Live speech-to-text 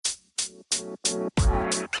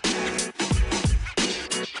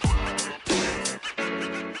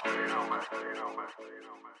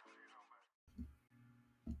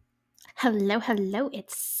Hello,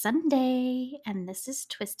 it's Sunday, and this is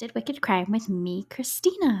Twisted Wicked Crime with me,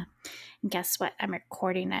 Christina. And guess what? I'm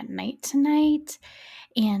recording at night tonight,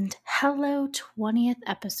 and hello, 20th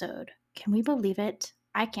episode. Can we believe it?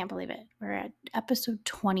 I can't believe it. We're at episode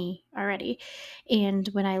 20 already, and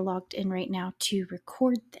when I logged in right now to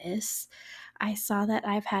record this, I saw that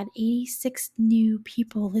I've had 86 new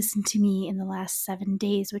people listen to me in the last 7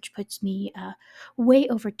 days, which puts me way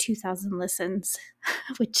over 2,000 listens,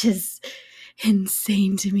 which is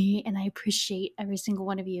insane to me, and I appreciate every single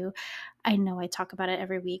one of you. I know I talk about it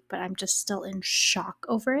every week, but I'm just still in shock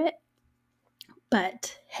over it.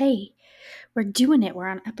 But hey, we're doing it. We're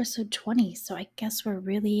on episode 20, so I guess we're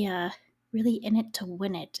really in it to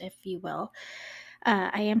win it, if you will.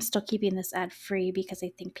 I am still keeping this ad free because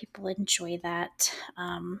I think people enjoy that.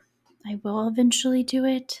 I will eventually do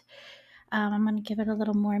it. I'm going to give it a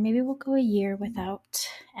little more. Maybe we'll go a year without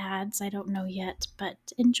ads. I don't know yet, but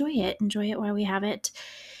enjoy it. Enjoy it while we have it.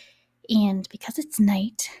 And because it's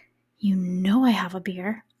night, you know I have a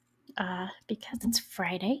beer because it's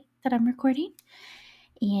Friday that I'm recording.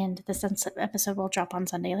 And the sunset episode will drop on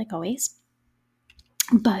Sunday like always.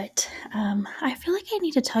 But I feel like I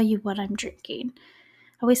need to tell you what I'm drinking.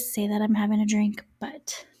 I always say that I'm having a drink,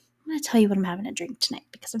 but I'm going to tell you what I'm having a drink tonight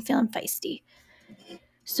because I'm feeling feisty.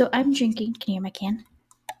 So I'm drinking, can you hear my can?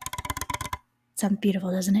 Sounds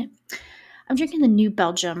beautiful, doesn't it? I'm drinking the New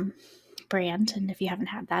Belgium brand, and if you haven't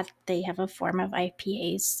had that, they have a form of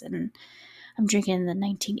IPAs, and I'm drinking the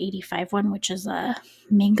 1985 one, which is a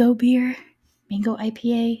mango beer, mango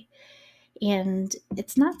IPA, and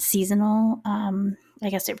it's not seasonal. I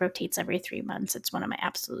guess it rotates every 3 months. It's one of my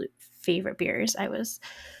absolute favorite beers. I was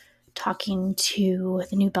talking to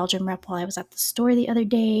the New Belgium rep while I was at the store the other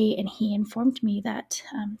day, and he informed me that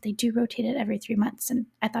they do rotate it every 3 months, and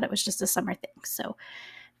I thought it was just a summer thing. So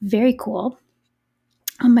very cool.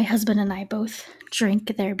 My husband and I both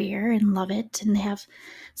drink their beer and love it, and they have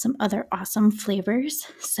some other awesome flavors.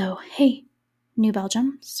 So hey, New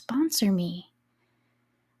Belgium, sponsor me.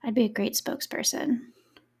 I'd be a great spokesperson.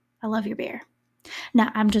 I love your beer. Nah,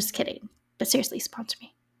 I'm just kidding. But seriously, sponsor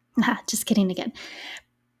me. Nah, just kidding again.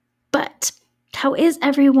 But how is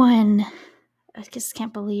everyone? I just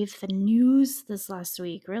can't believe the news this last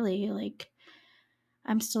week, really. Like,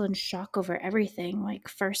 I'm still in shock over everything. Like,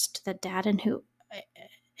 first, the dad in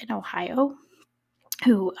Ohio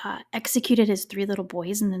who executed his 3 little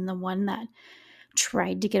boys, and then the one that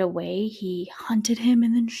tried to get away, he hunted him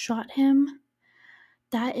and then shot him.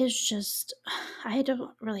 That is just, I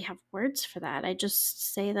don't really have words for that. I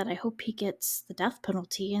just say that I hope he gets the death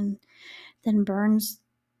penalty and then burns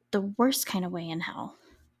the worst kind of way in hell.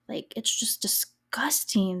 Like, it's just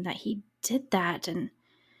disgusting that he did that. And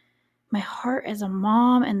my heart as a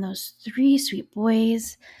mom and those 3 sweet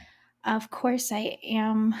boys. Of course, I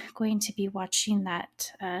am going to be watching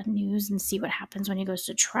that news and see what happens when he goes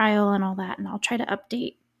to trial and all that. And I'll try to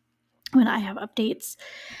update when I have updates.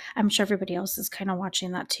 I'm sure everybody else is kind of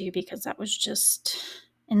watching that too, because that was just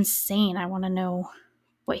insane. I want to know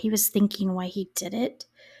what he was thinking, why he did it.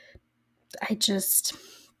 Just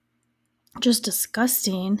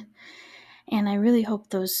disgusting. And I really hope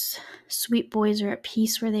those sweet boys are at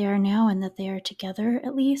peace where they are now and that they are together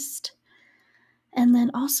at least. And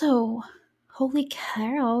then also, holy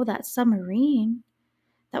cow, that submarine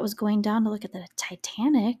that was going down to look at the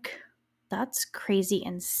Titanic, that's crazy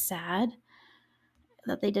and sad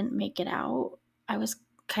that they didn't make it out. I was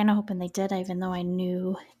kind of hoping they did, even though I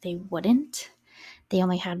knew they wouldn't. They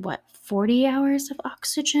only had, 40 hours of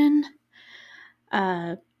oxygen?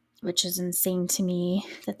 Which is insane to me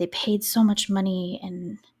that they paid so much money,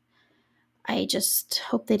 and I just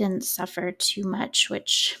hope they didn't suffer too much,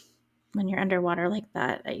 which when you're underwater like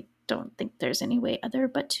that, I don't think there's any way other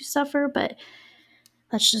but to suffer, but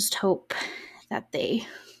let's just hope that they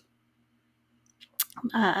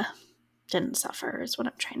didn't suffer is what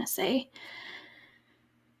I'm trying to say.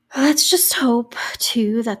 Let's just hope,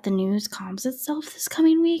 too, that the news calms itself this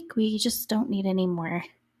coming week. We just don't need any more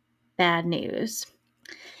bad news.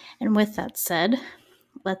 And with that said,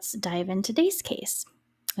 let's dive into today's case.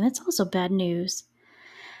 And it's also bad news.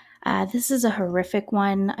 This is a horrific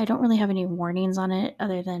one. I don't really have any warnings on it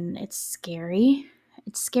other than it's scary.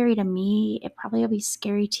 It's scary to me. It probably will be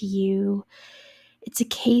scary to you. It's a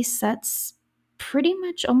case that's pretty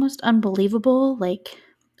much almost unbelievable, like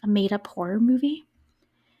a made-up horror movie.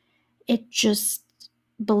 It just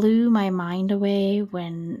blew my mind away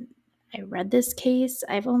when I read this case.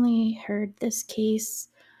 I've only heard this case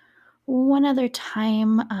one other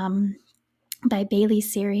time. by Bailey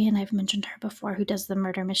Siri, and I've mentioned her before, who does the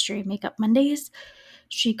Murder Mystery Makeup Mondays.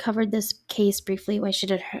 She covered this case briefly. Why she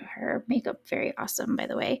did her makeup very awesome, by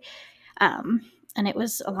the way. And it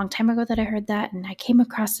was a long time ago that I heard that, and I came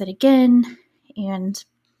across it again, and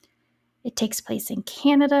it takes place in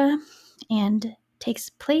Canada and takes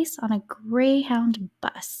place on a Greyhound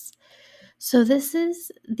bus. So this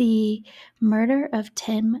is the murder of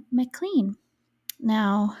Tim McLean.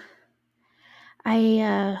 Now,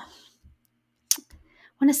 I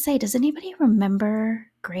want to say, does anybody remember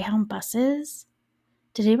Greyhound buses?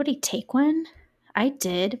 Did anybody take one? I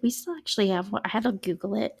did. We still actually have one. I had to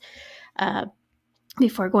Google it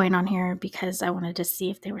before going on here because I wanted to see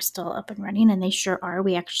if they were still up and running, and they sure are.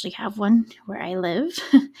 We actually have one where I live.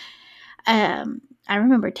 I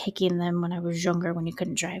remember taking them when I was younger, when you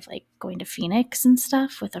couldn't drive, like going to Phoenix and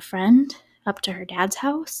stuff with a friend up to her dad's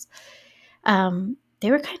house. They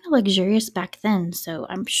were kind of luxurious back then, so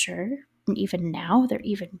I'm sure even now they're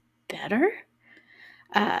even better.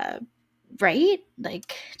 Right?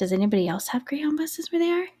 Like, does anybody else have Greyhound buses where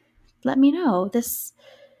they are? Let me know. This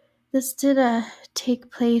did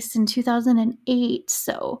take place in 2008,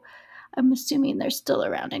 so I'm assuming they're still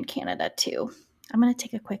around in Canada too. I'm going to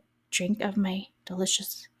take a quick drink of my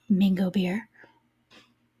delicious mango beer.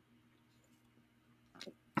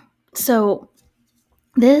 So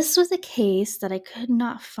this was a case that I could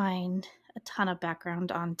not find a ton of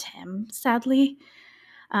background on Tim, sadly.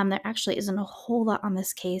 There actually isn't a whole lot on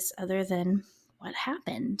this case other than what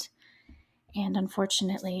happened. And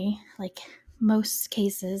unfortunately, like most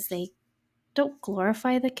cases, they don't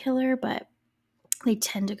glorify the killer, but they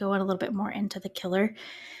tend to go a little bit more into the killer,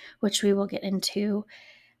 which we will get into.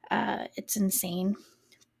 It's insane.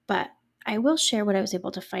 But I will share what I was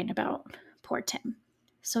able to find about poor Tim.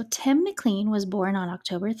 So Tim McLean was born on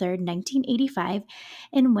October 3rd, 1985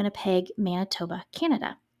 in Winnipeg, Manitoba,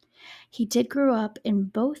 Canada. He did grow up in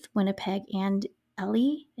both Winnipeg and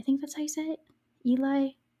Elie, I think that's how you say it, Eli,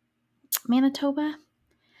 Manitoba.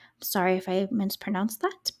 Sorry if I mispronounced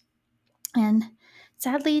that. And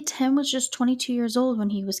sadly, Tim was just 22 years old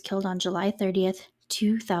when he was killed on July 30th,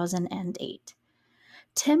 2008.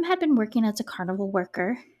 Tim had been working as a carnival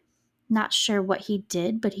worker. Not sure what he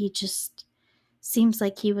did, but he just seems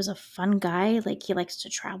like he was a fun guy, like he likes to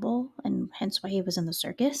travel, and hence why he was in the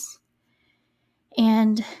circus.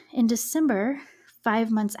 And in December,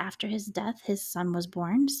 5 months after his death, his son was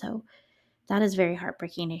born, so that is very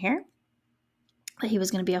heartbreaking to hear that he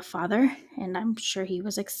was going to be a father, and I'm sure he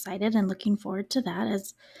was excited and looking forward to that,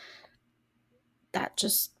 as that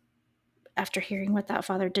just, after hearing what that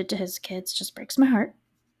father did to his kids, just breaks my heart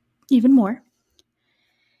even more.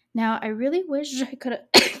 Now, I really wish I could have,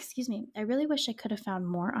 excuse me, I really wish I could have found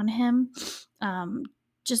more on him,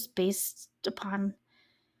 just based upon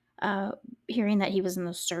hearing that he was in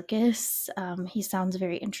the circus. He sounds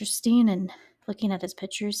very interesting, and looking at his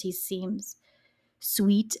pictures, he seems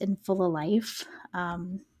sweet and full of life.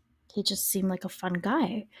 He just seemed like a fun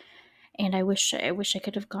guy, and I wish I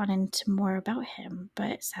could have gone into more about him,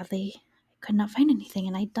 but sadly, I could not find anything,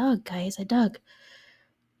 and I dug, guys, I dug.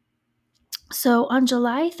 So on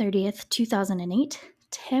July 30th, 2008,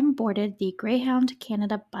 Tim boarded the Greyhound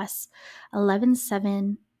Canada bus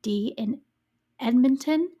 117D in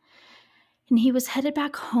Edmonton, and he was headed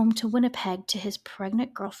back home to Winnipeg to his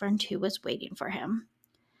pregnant girlfriend who was waiting for him.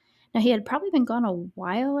 Now, he had probably been gone a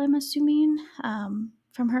while, I'm assuming,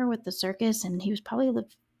 from her with the circus, and he was probably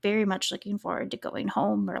very much looking forward to going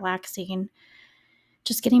home, relaxing,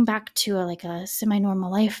 just getting back to a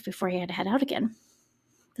semi-normal life before he had to head out again.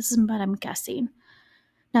 This is what I'm guessing.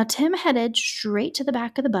 Now, Tim headed straight to the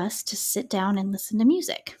back of the bus to sit down and listen to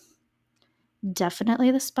music.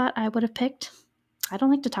 Definitely the spot I would have picked. I don't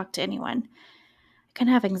like to talk to anyone. I kind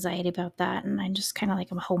of have anxiety about that, and I'm just kind of like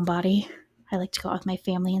a homebody. I like to go out with my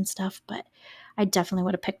family and stuff, but I definitely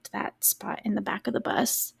would have picked that spot in the back of the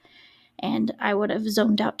bus, and I would have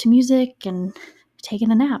zoned out to music and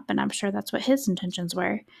taken a nap, and I'm sure that's what his intentions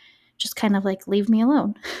were. Just kind of like, leave me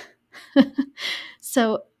alone.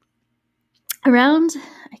 So around,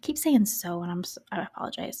 I keep saying so, and I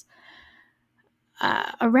apologize.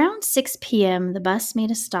 Around 6 p.m., the bus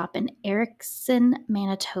made a stop in Erickson,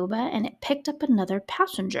 Manitoba, and it picked up another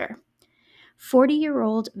passenger.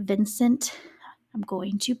 40-year-old Vincent, I'm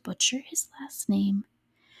going to butcher his last name,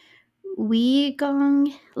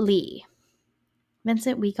 Weigong Lee.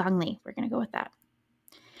 Vincent Weigong Lee. We're going to go with that.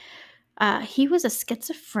 He was a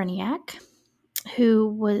schizophrenic who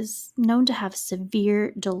was known to have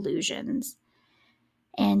severe delusions.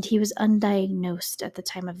 And he was undiagnosed at the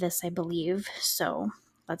time of this, I believe. So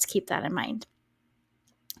let's keep that in mind.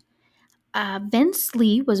 Vince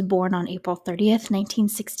Lee was born on April 30th,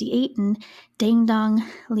 1968 in Dangdong,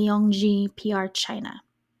 Liongji, PR, China.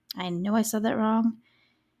 I know I said that wrong,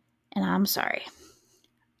 and I'm sorry.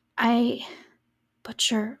 I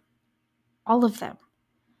butcher all of them.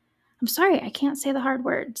 I'm sorry, I can't say the hard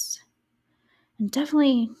words. And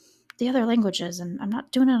definitely the other languages, and I'm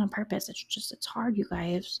not doing it on purpose. It's hard, you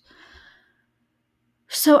guys.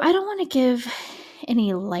 So I don't want to give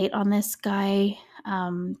any light on this guy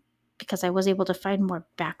because I was able to find more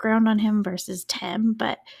background on him versus Tim,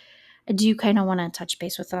 but I do kind of want to touch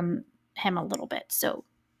base with him a little bit. So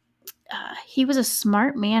he was a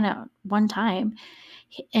smart man at one time.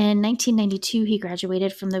 In 1992, he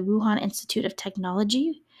graduated from the Wuhan Institute of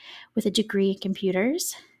Technology with a degree in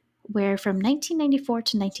computers, where from 1994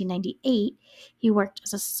 to 1998, he worked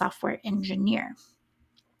as a software engineer.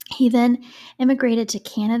 He then immigrated to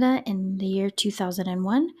Canada in the year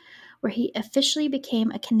 2001, where he officially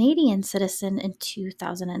became a Canadian citizen in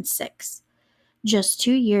 2006, just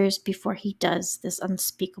 2 years before he does this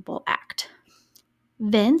unspeakable act.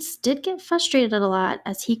 Vince did get frustrated a lot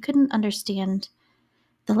as he couldn't understand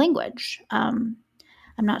the language. I'm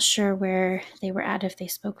not sure where they were at if they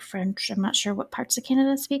spoke French. I'm not sure what parts of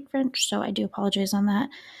Canada speak French, so I do apologize on that.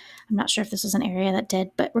 I'm not sure if this was an area that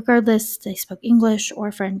did, but regardless, they spoke English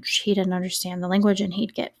or French. He didn't understand the language and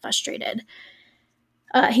he'd get frustrated.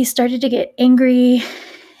 He started to get angry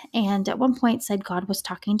and at one point said God was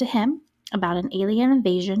talking to him about an alien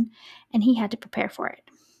invasion and he had to prepare for it.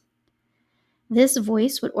 This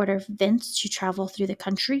voice would order Vince to travel through the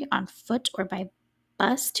country on foot or by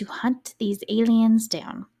bus to hunt these aliens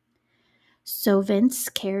down. So Vince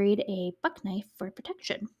carried a buck knife for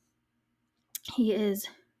protection. He is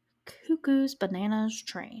cuckoo's bananas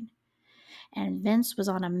train. And Vince was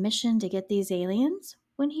on a mission to get these aliens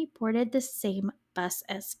when he boarded the same bus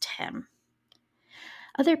as Tim.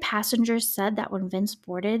 Other passengers said that when Vince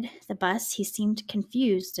boarded the bus, he seemed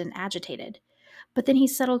confused and agitated, but then he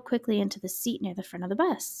settled quickly into the seat near the front of the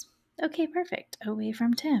bus. Okay, perfect. Away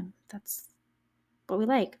from Tim. That's what we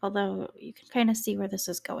like, although you can kind of see where this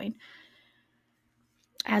is going.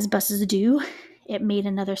 As buses do, it made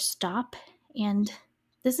another stop, and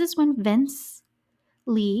this is when Vince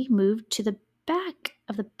Lee moved to the back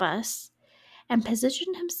of the bus and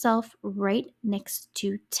positioned himself right next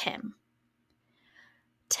to Tim.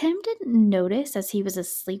 Tim didn't notice as he was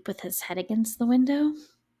asleep with his head against the window.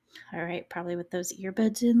 All right, probably with those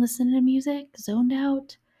earbuds in, listening to music, zoned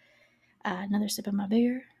out. Another sip of my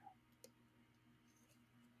beer.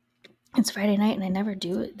 It's Friday night and I never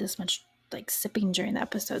do this much sipping during the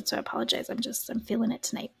episode, so I apologize. I'm feeling it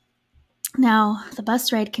tonight. Now, the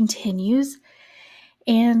bus ride continues,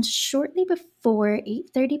 and shortly before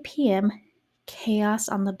 8:30 p.m., chaos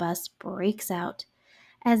on the bus breaks out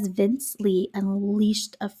as Vince Lee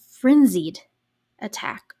unleashed a frenzied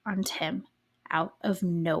attack on Tim out of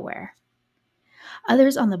nowhere.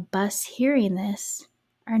 Others on the bus hearing this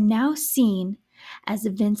are now seen as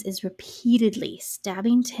Vince is repeatedly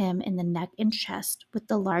stabbing Tim in the neck and chest with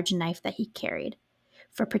the large knife that he carried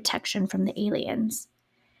for protection from the aliens.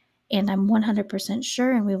 And I'm 100%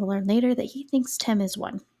 sure, and we will learn later, that he thinks Tim is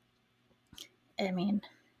one. I mean,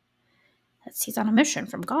 he's on a mission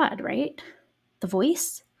from God, right? The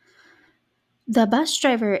voice? The bus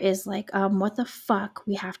driver is like, what the fuck?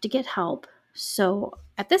 We have to get help. So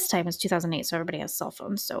at this time, it's 2008, so everybody has cell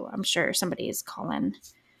phones. So I'm sure somebody is calling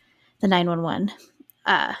the 911.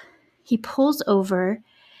 He pulls over,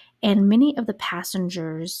 and many of the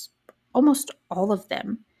passengers, almost all of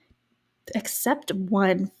them, except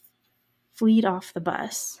one, fleed off the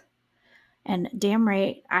bus. And damn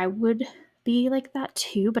right, I would be like that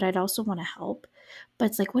too, but I'd also want to help. But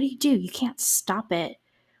it's like, what do? You can't stop it,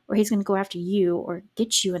 or he's going to go after you or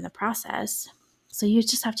get you in the process. So you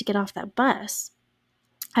just have to get off that bus.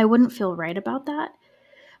 I wouldn't feel right about that,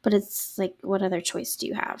 but it's like, what other choice do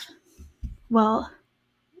you have? Well,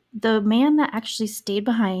 the man that actually stayed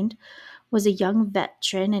behind was a young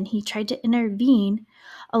veteran, and he tried to intervene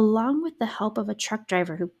along with the help of a truck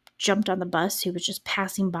driver who jumped on the bus, who was just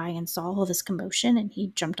passing by and saw all this commotion, and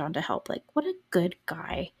he jumped on to help. Like, what a good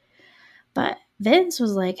guy. But Vince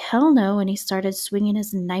was like, hell no, and he started swinging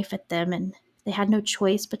his knife at them, and they had no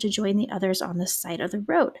choice but to join the others on the side of the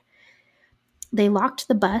road. They locked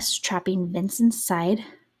the bus, trapping Vince inside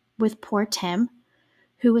with poor Tim,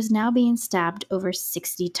 who was now being stabbed over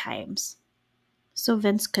 60 times. So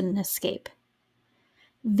Vince couldn't escape.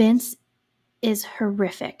 Vince is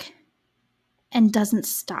horrific and doesn't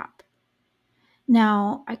stop.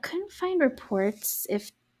 Now, I couldn't find reports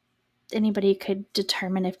if anybody could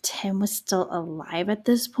determine if Tim was still alive at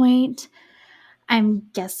this point. I'm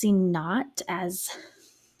guessing not, as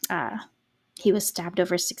He was stabbed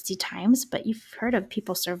over 60 times, but you've heard of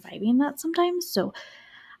people surviving that sometimes. So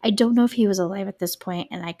I don't know if he was alive at this point,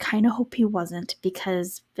 and I kind of hope he wasn't,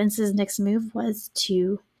 because Vince's next move was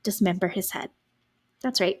to dismember his head.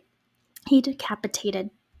 That's right. He decapitated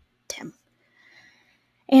Tim.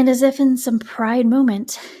 And as if in some pride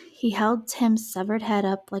moment, he held Tim's severed head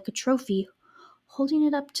up like a trophy, holding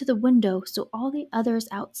it up to the window so all the others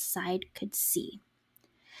outside could see.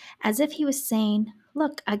 As if he was saying,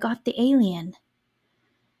 "Look, I got the alien."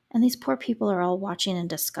 And these poor people are all watching in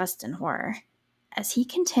disgust and horror as he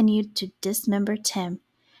continued to dismember Tim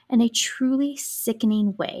in a truly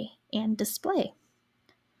sickening way and display.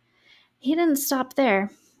 He didn't stop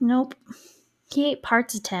there. Nope. He ate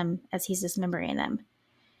parts of Tim as he's dismembering them.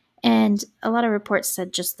 And a lot of reports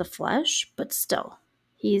said just the flesh, but still,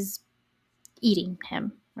 he's eating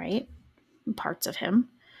him, right? Parts of him.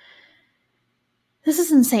 This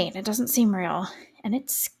is insane. It doesn't seem real. And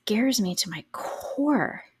it scares me to my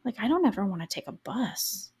core. Like, I don't ever want to take a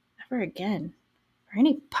bus ever again. Or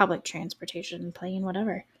any public transportation, plane,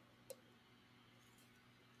 whatever.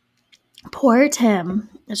 Poor Tim.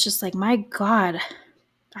 It's just like, my God,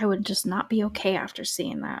 I would just not be okay after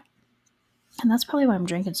seeing that. And that's probably why I'm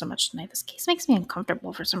drinking so much tonight. This case makes me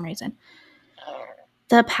uncomfortable for some reason.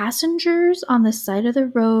 The passengers on the side of the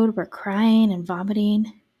road were crying and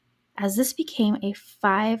vomiting as this became a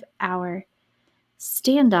 5-hour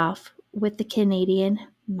standoff with the Canadian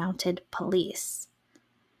Mounted Police.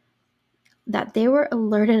 That they were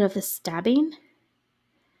alerted of the stabbing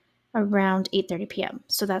around 8:30 p.m.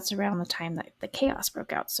 So that's around the time that the chaos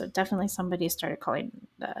broke out. So definitely somebody started calling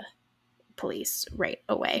the police right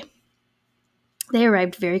away. They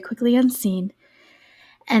arrived very quickly on scene,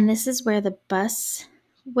 and this is where the bus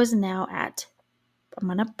was now at. I'm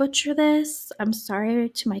going to butcher this. I'm sorry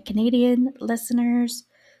to my Canadian listeners.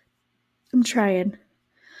 I'm trying.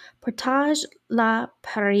 Portage la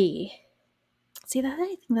Paris. See, that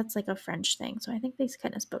I think that's like a French thing. So I think they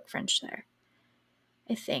kind of spoke French there.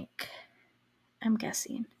 I think. I'm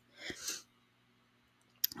guessing.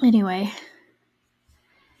 Anyway,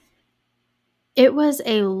 it was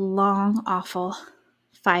a long, awful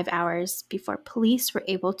 5 hours before police were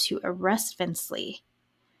able to arrest Vince Lee.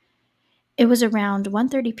 It was around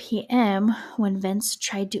 1:30 p.m. when Vince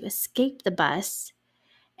tried to escape the bus,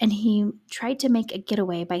 and he tried to make a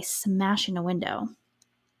getaway by smashing a window.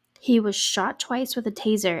 He was shot twice with a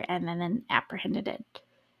taser and then apprehended.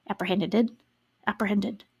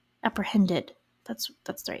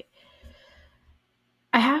 That's right.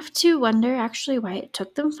 I have to wonder actually why it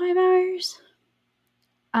took them 5 hours.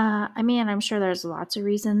 I'm sure there's lots of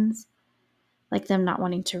reasons, like them not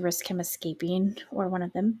wanting to risk him escaping or one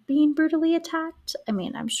of them being brutally attacked.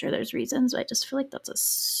 I'm sure there's reasons, but I just feel like that's a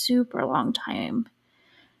super long time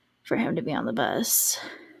for him to be on the bus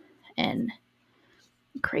in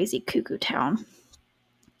crazy cuckoo town.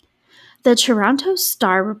 The Toronto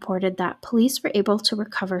Star reported that police were able to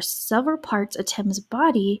recover several parts of Tim's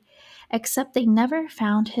body, except they never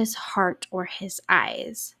found his heart or his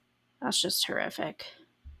eyes. That's just horrific.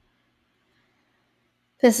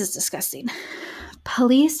 This is disgusting.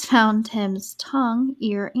 Police found Tim's tongue,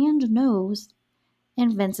 ear, and nose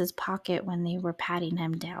in Vince's pocket when they were patting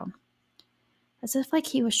him down, as if like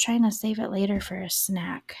he was trying to save it later for a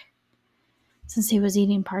snack, since he was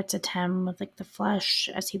eating parts of Tim with like the flesh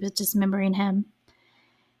as he was dismembering him.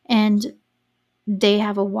 And they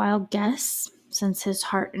have a wild guess, since his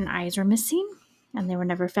heart and eyes were missing and they were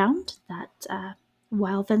never found, that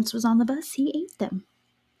while Vince was on the bus, he ate them.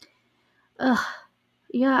 Ugh,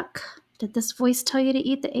 yuck. Did this voice tell you to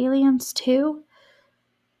eat the aliens too?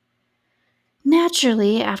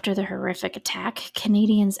 Naturally, after the horrific attack,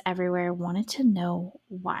 Canadians everywhere wanted to know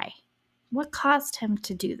why. What caused him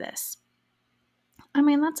to do this?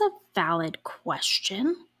 That's a valid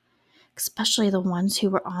question, especially the ones who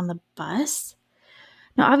were on the bus.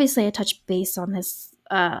 Now, obviously, I touched base on this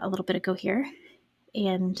a little bit ago here,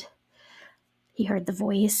 and he heard the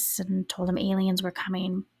voice and told him aliens were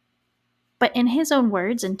coming. But in his own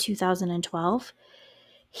words, in 2012,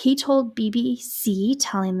 he told BBC,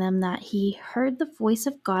 telling them that he heard the voice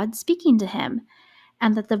of God speaking to him,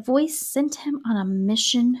 and that the voice sent him on a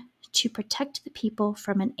mission to protect the people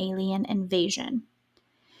from an alien invasion.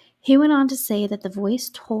 He went on to say that the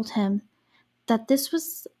voice told him that this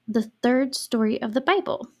was the third story of the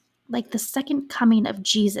Bible, like the second coming of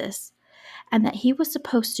Jesus, and that he was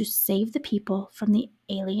supposed to save the people from the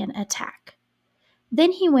alien attack.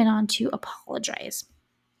 Then he went on to apologize,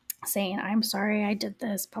 saying, "I'm sorry I did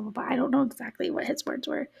this, blah, blah, blah." I don't know exactly what his words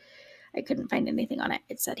were. I couldn't find anything on it.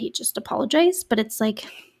 It said he just apologized, but it's like,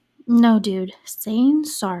 no, dude, saying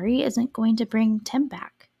sorry isn't going to bring Tim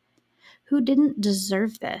back. who didn't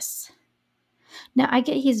deserve this. Now, I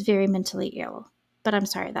get he's very mentally ill, but I'm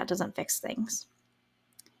sorry, that doesn't fix things.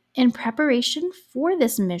 In preparation for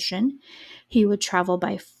this mission, he would travel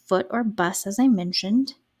by foot or bus, as I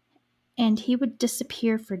mentioned, and he would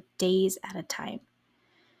disappear for days at a time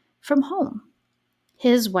from home.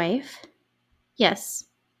 His wife, yes,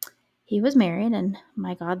 he was married, and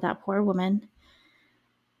my God, that poor woman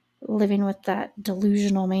living with that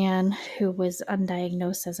delusional man who was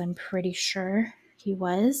undiagnosed, as I'm pretty sure he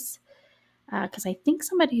was. Because I think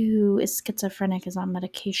somebody who is schizophrenic is on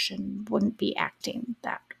medication wouldn't be acting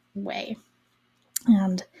that way.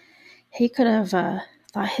 And he could have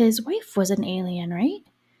thought his wife was an alien, right?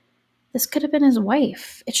 This could have been his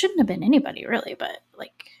wife. It shouldn't have been anybody, really, but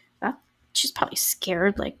like that, she's probably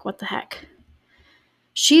scared. Like, what the heck?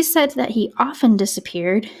 She said that he often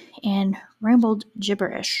disappeared and rambled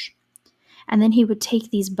gibberish. And then he would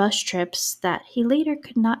take these bus trips that he later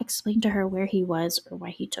could not explain to her where he was or why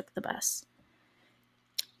he took the bus.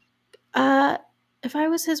 If I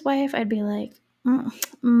was his wife, I'd be like,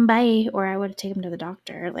 bye, or I would take him to the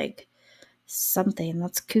doctor, like something.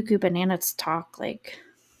 That's cuckoo bananas talk. Like,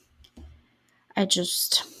 I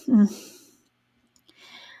just...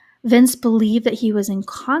 Vince believed that he was in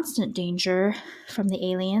constant danger from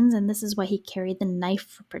the aliens, and this is why he carried the knife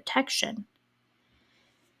for protection.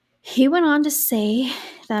 He went on to say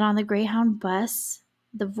that on the Greyhound bus,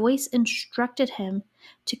 the voice instructed him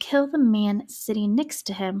to kill the man sitting next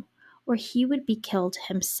to him, or he would be killed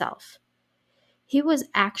himself. He was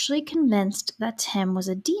actually convinced that Tim was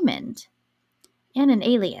a demon and an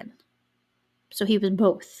alien. So he was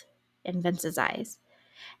both in Vince's eyes,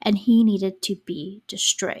 and he needed to be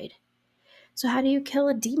destroyed. So how do you kill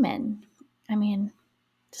a demon? I mean,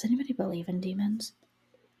 does anybody believe in demons?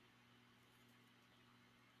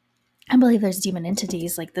 I believe there's demon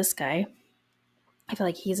entities like this guy. I feel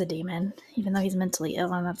like he's a demon, even though he's mentally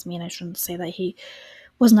ill, and that's mean. I shouldn't say that. He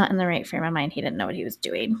was not in the right frame of mind. He didn't know what he was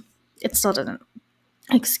doing. It still doesn't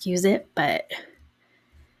excuse it, but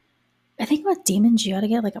I think with demons, you gotta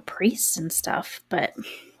get like a priest and stuff. But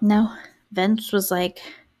no, Vince was like,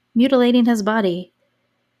 mutilating his body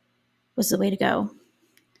was the way to go.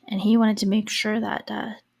 And he wanted to make sure that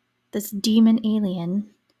this demon alien,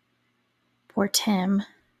 poor Tim,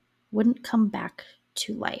 wouldn't come back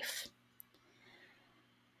to life.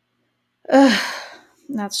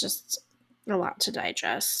 That's just a lot to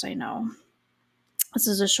digest, I know. This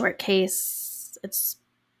is a short case. It's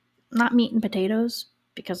not meat and potatoes,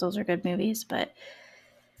 because those are good movies, but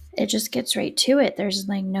it just gets right to it. There's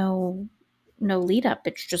like no lead up.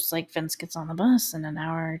 It's just like Vince gets on the bus, and an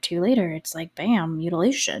hour or two later, it's like, bam,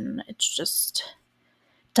 mutilation. It's just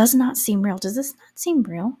does not seem real. Does this not seem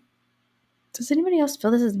real? Does anybody else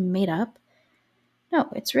feel this is made up? No,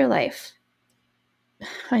 it's real life.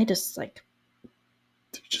 I just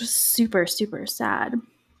super, super sad.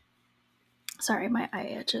 Sorry, my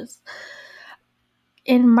eye itches.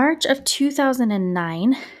 In March of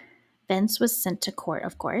 2009, Vince was sent to court,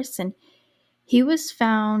 of course, and he was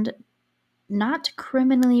found not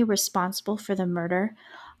criminally responsible for the murder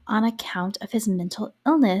on account of his mental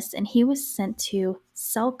illness, and he was sent to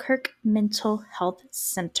Selkirk Mental Health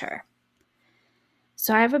Center.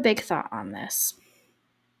 So I have a big thought on this.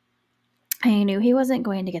 I knew he wasn't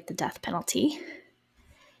going to get the death penalty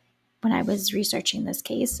when I was researching this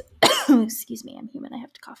case. Excuse me, I'm human, I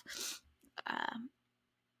have to cough.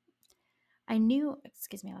 I knew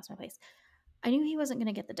he wasn't going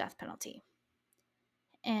to get the death penalty.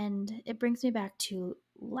 And it brings me back to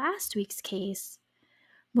last week's case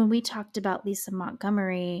when we talked about Lisa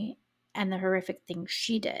Montgomery and the horrific things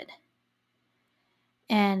she did,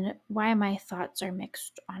 and why my thoughts are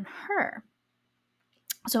mixed on her.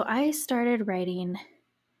 So I started writing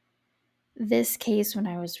this case when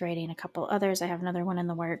I was writing a couple others. I have another one in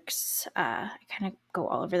the works. I kind of go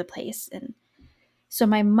all over the place. And so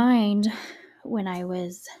my mind, when I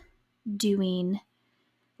was doing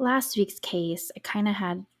last week's case, I kind of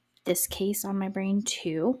had this case on my brain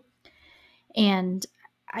too. And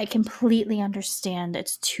I completely understand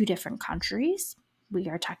it's two different countries. We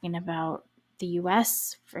are talking about the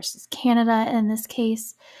US versus Canada in this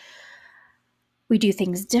case. We do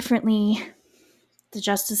things differently. The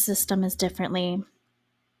justice system is differently.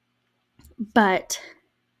 But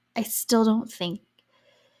I still don't think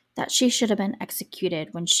that she should have been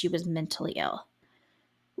executed when she was mentally ill.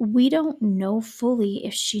 We don't know fully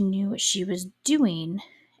if she knew what she was doing,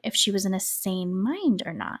 if she was in a sane mind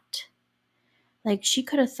or not. Like, she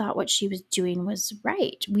could have thought what she was doing was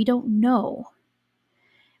right. We don't know.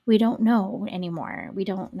 We don't know anymore. We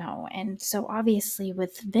don't know. And so obviously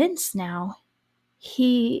with Vince now,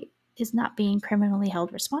 he is not being criminally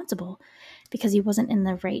held responsible because he wasn't in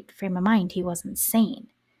the right frame of mind. He wasn't sane.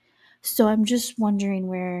 So I'm just wondering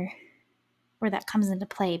where that comes into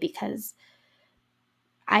play, because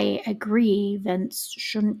I agree Vince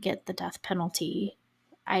shouldn't get the death penalty.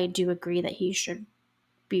 I do agree that he should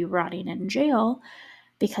be rotting in jail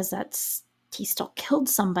because he still killed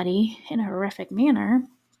somebody in a horrific manner.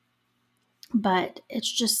 But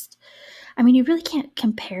it's just, I mean, you really can't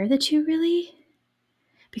compare the two, really,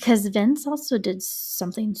 because Vince also did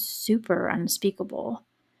something super unspeakable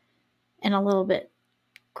and a little bit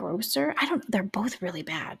grosser. They're both really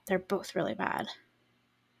bad.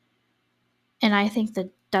 And I think the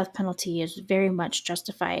death penalty is very much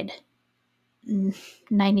justified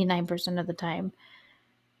 99% of the time.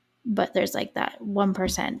 But there's like that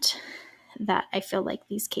 1% that I feel like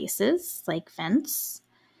these cases, like Vince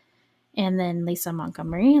and then Lisa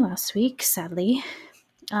Montgomery last week, sadly,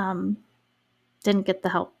 didn't get the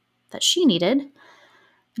help that she needed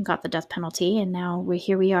and got the death penalty. And now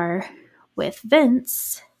we are with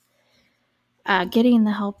Vince getting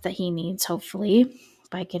the help that he needs, hopefully,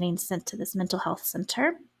 by getting sent to this mental health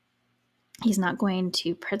center. He's not going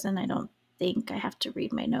to prison, I don't think. I have to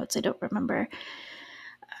read my notes. I don't remember.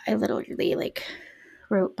 I literally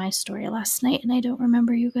wrote my story last night and I don't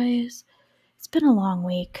remember, you guys. It's been a long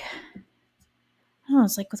week. I don't know,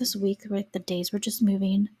 it's like this week, the days were just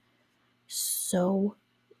moving so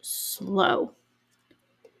slow.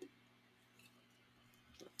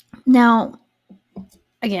 Now,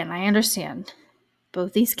 again, I understand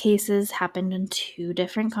both these cases happened in 2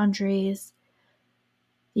 different countries.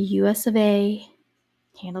 The US of A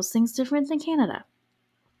handles things different than Canada.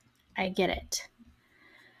 I get it.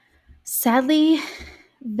 Sadly,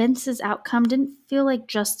 Vince's outcome didn't feel like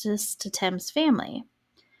justice to Tim's family.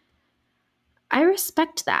 I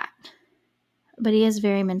respect that, but he is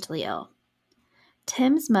very mentally ill.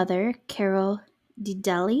 Tim's mother, Carol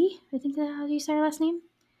Didelli, I think that's how you say her last name,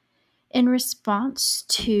 in response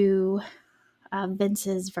to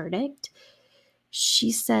Vince's verdict,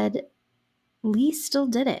 she said Lee still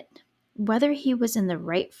did it. Whether he was in the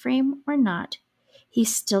right frame or not, he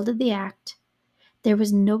still did the act. There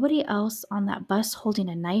was nobody else on that bus holding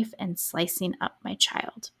a knife and slicing up my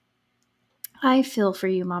child. I feel for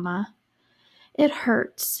you, Mama. It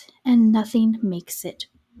hurts, and nothing makes it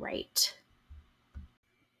right.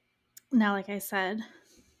 Now, like I said,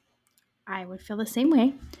 I would feel the same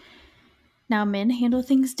way. Now, men handle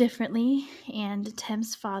things differently, and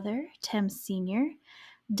Tim's father, Tim Sr.,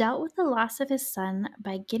 dealt with the loss of his son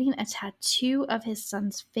by getting a tattoo of his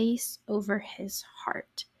son's face over his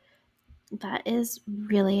heart. That is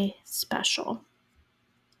really special.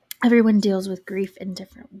 Everyone deals with grief in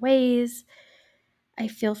different ways. I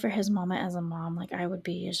feel for his mama as a mom, like I would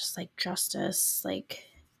be. It's just like justice, like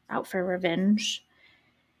out for revenge.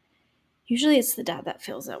 Usually it's the dad that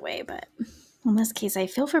feels that way, but in this case, I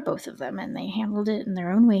feel for both of them, and they handled it in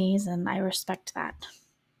their own ways, and I respect that.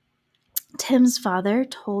 Tim's father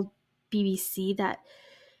told BBC that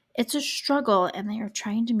it's a struggle and they are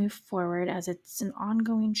trying to move forward as it's an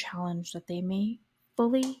ongoing challenge that they may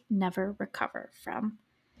fully never recover from.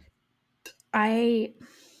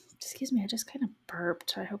 Excuse me, I just kind of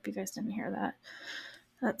burped. I hope you guys didn't hear that.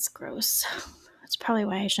 That's gross. That's probably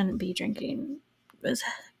why I shouldn't be drinking as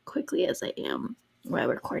quickly as I am while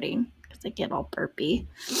recording, because I get all burpy.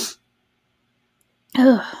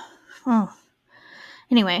 Ugh. Oh.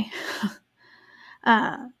 Anyway,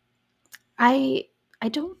 I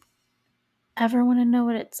don't ever want to know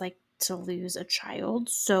what it's like to lose a child,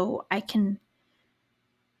 so I can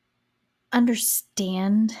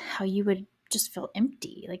understand how you would just feel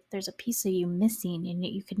empty, like there's a piece of you missing and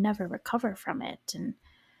you could never recover from it. And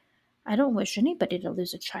I don't wish anybody to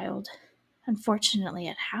lose a child. Unfortunately,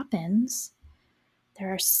 it happens.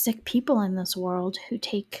 There are sick people in this world who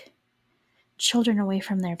take children away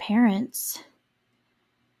from their parents,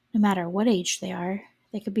 no matter what age they are.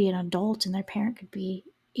 They could be an adult and their parent could be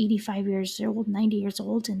 85 years old, 90 years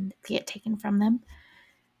old, and get taken from them.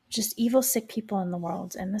 Just evil, sick people in the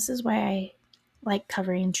world. And this is why I like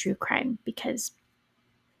covering true crime, because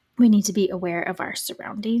we need to be aware of our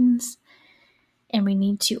surroundings and we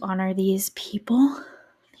need to honor these people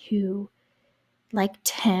who, like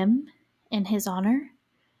Tim, in his honor,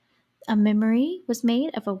 a memory was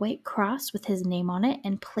made of a white cross with his name on it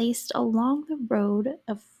and placed along the road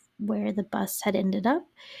of where the bus had ended up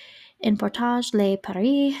in Portage la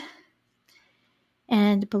Paris.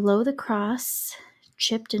 And below the cross,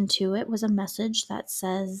 chipped into it, was a message that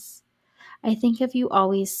says, "I think of you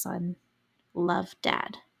always, son. Love,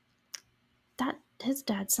 Dad." That his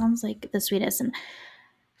dad sounds like the sweetest. And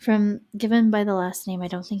given by the last name, I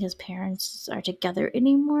don't think his parents are together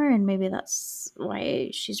anymore, and maybe that's why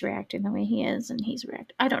she's reacting the way he is, and he's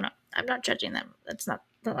reacting. I don't know. I'm not judging them. It's not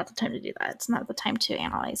the time to do that. It's not the time to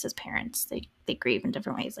analyze his parents. They grieve in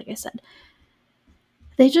different ways, like I said.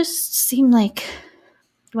 They just seem like,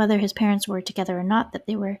 whether his parents were together or not, that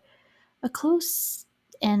they were a close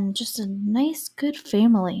and just a nice, good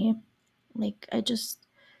family. Like, I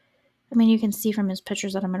mean, you can see from his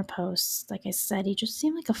pictures that I'm going to post, like I said, he just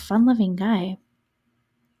seemed like a fun-loving guy.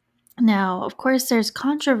 Now, of course, there's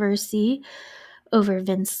controversy over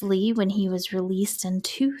Vince Lee when he was released in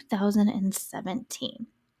 2017.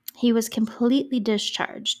 He was completely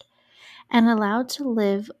discharged and allowed to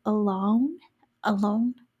live alone.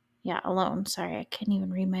 Sorry, I can't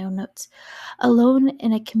even read my own notes. Alone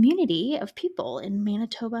in a community of people in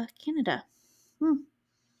Manitoba, Canada.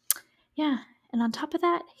 Yeah, and on top of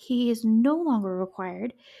that, he is no longer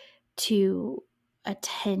required to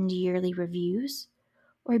attend yearly reviews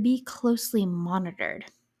or be closely monitored,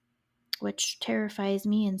 which terrifies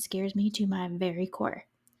me and scares me to my very core.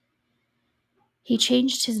 He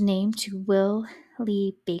changed his name to Will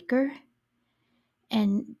Lee Baker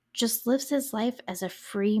and just lives his life as a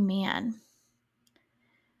free man.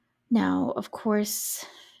 Now, of course,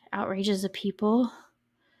 outrages of people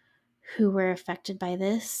who were affected by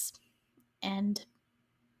this, and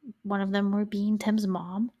one of them were being Tim's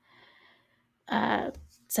mom,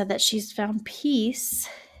 said that she's found peace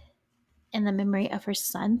in the memory of her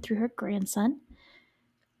son through her grandson,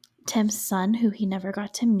 Tim's son, who he never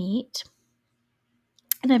got to meet.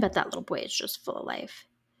 And I bet that little boy is just full of life.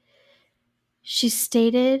 She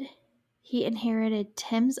stated he inherited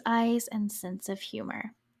Tim's eyes and sense of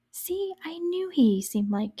humor. See, I knew he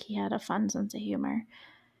seemed like he had a fun sense of humor.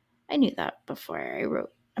 I knew that before I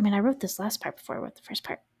wrote. I wrote this last part before I wrote the first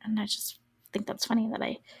part. And I just think that's funny that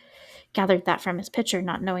I gathered that from his picture,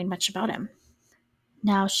 not knowing much about him.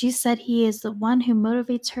 Now, she said he is the one who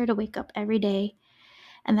motivates her to wake up every day,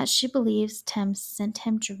 and that she believes Tim sent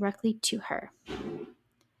him directly to her.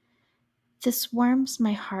 This warms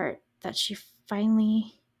my heart that she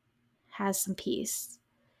finally has some peace.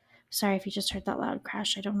 Sorry if you just heard that loud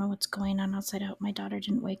crash. I don't know what's going on outside. I hope my daughter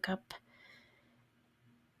didn't wake up.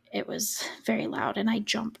 It was very loud and I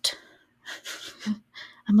jumped.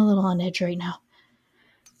 I'm a little on edge right now.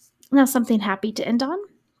 Now, something happy to end on,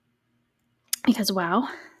 because wow,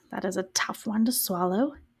 that is a tough one to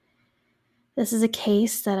swallow. This is a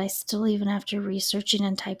case that I still, even after researching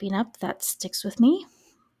and typing up, that sticks with me,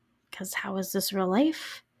 because how is this real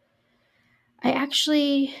life? I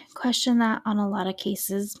actually question that on a lot of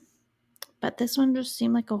cases, but this one just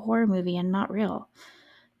seemed like a horror movie and not real.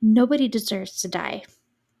 Nobody deserves to die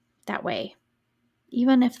that way,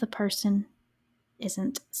 even if the person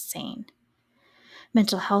isn't sane.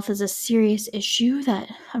 Mental health is a serious issue that,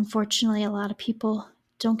 unfortunately, a lot of people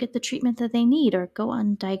don't get the treatment that they need or go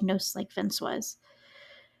undiagnosed like Vince was.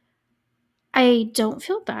 I don't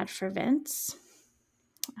feel bad for Vince.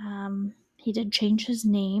 He did change his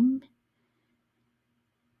name,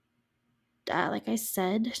 like I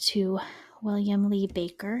said, to William Lee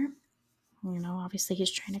Baker. Obviously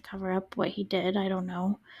he's trying to cover up what he did. I don't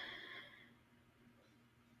know.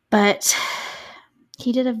 But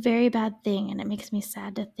he did a very bad thing, and it makes me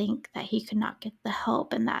sad to think that he could not get the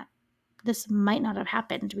help and that this might not have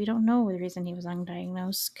happened. We don't know the reason he was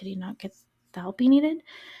undiagnosed. Could he not get the help he needed?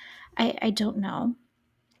 I don't know.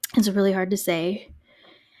 It's really hard to say.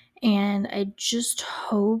 And I just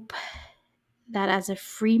hope that as a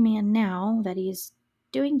free man now, that he's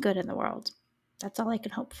doing good in the world. That's all I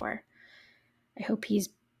can hope for. I hope he's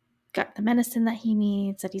got the medicine that he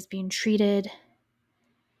needs, that he's being treated,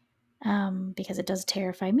 because it does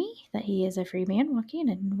terrify me that he is a free man walking,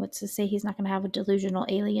 and what's to say he's not going to have a delusional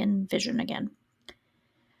alien vision again.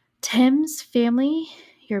 Tim's family,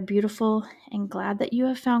 you're beautiful and glad that you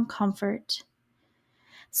have found comfort.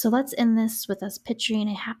 So let's end this with us picturing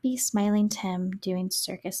a happy, smiling Tim doing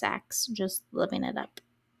circus acts, just living it up.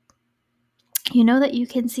 You know that you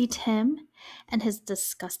can see Tim and his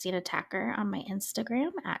disgusting attacker on my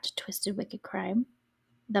Instagram at Twisted Wicked Crime,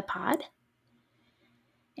 the pod.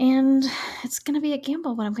 And it's going to be a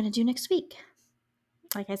gamble what I'm going to do next week.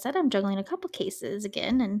 Like I said, I'm juggling a couple cases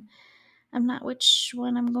again, and I'm not sure which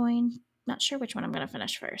one I'm going to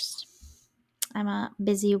finish first. I'm a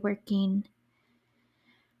busy working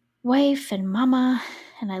wife and mama,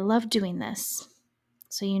 and I love doing this.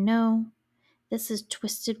 So this is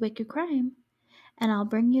Twisted Wicked Crime, and I'll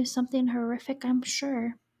bring you something horrific, I'm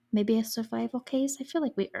sure. Maybe a survival case. I feel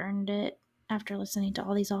like we earned it after listening to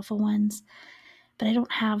all these awful ones. But I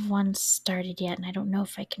don't have one started yet, and I don't know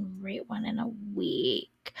if I can rate one in a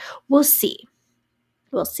week. We'll see.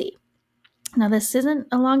 We'll see. Now, this isn't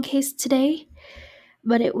a long case today,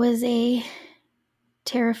 but it was a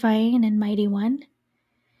terrifying and mighty one.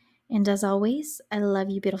 And as always, I love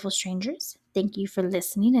you, beautiful strangers. Thank you for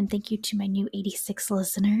listening, and thank you to my new 86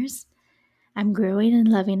 listeners. I'm growing and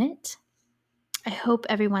loving it. I hope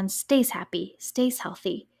everyone stays happy, stays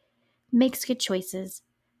healthy, makes good choices,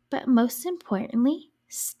 but most importantly,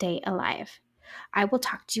 stay alive. I will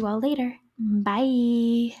talk to you all later.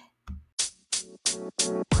 Bye.